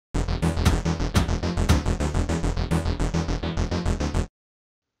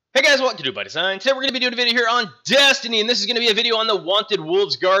Hey guys, what to do by design? Today we're going to be doing a video here on Destiny, and this is going to be a video on the Wanted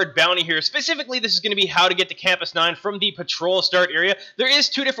Wolves Guard bounty here. Specifically, this is going to be how to get to Campus 9 from the patrol start area. There is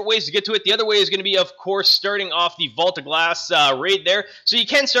two different ways to get to it. The other way is going to be, of course, starting off the Vault of Glass raid there. So you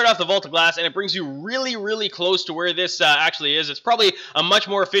can start off the Vault of Glass, and it brings you really close to where this actually is. It's probably a much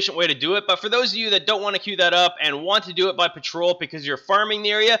more efficient way to do it, but for those of you that don't want to queue that up and want to do it by patrol because you're farming the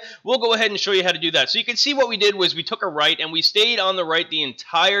area, we'll go ahead and show you how to do that. So you can see what we did was we took a right, and we stayed on the right the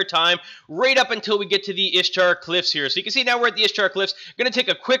entire time, right up until we get to the Ishtar Cliffs here. So you can see now we're at the Ishtar Cliffs. Going to take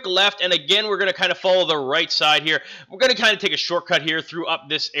a quick left, and again, we're going to kind of follow the right side here. We're going to kind of take a shortcut here through up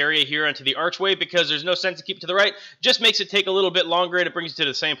this area here onto the archway because there's no sense to keep it to the right. Just makes it take a little bit longer, and it brings you to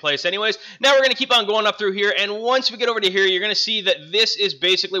the same place anyways. Now we're going to keep on going up through here, and once we get over to here, you're going to see that this is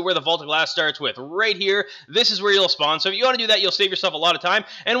basically where the Vault of Glass starts with. Right here, this is where you'll spawn. So if you want to do that, you'll save yourself a lot of time.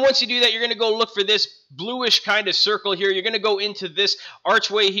 And once you do that, you're going to go look for this bluish kind of circle here. You're going to go into this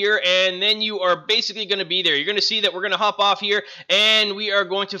archway here, and then you are basically going to be there. You're going to see that we're going to hop off here, and we are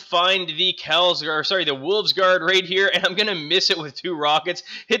going to find the the Wolves Guard right here, and I'm going to miss it with 2 rockets.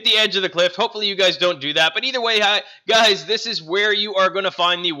 Hit the edge of the cliff. Hopefully you guys don't do that, but either way, guys, this is where you are going to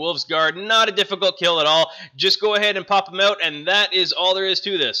find the Wolves Guard. Not a difficult kill at all. Just go ahead and pop them out, and that is all there is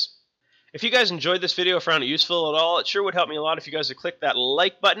to this. If you guys enjoyed this video or found it useful at all, it sure would help me a lot if you guys would click that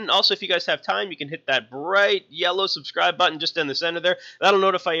like button. Also, if you guys have time, you can hit that bright yellow subscribe button just in the center there. That'll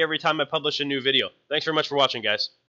notify you every time I publish a new video. Thanks very much for watching, guys.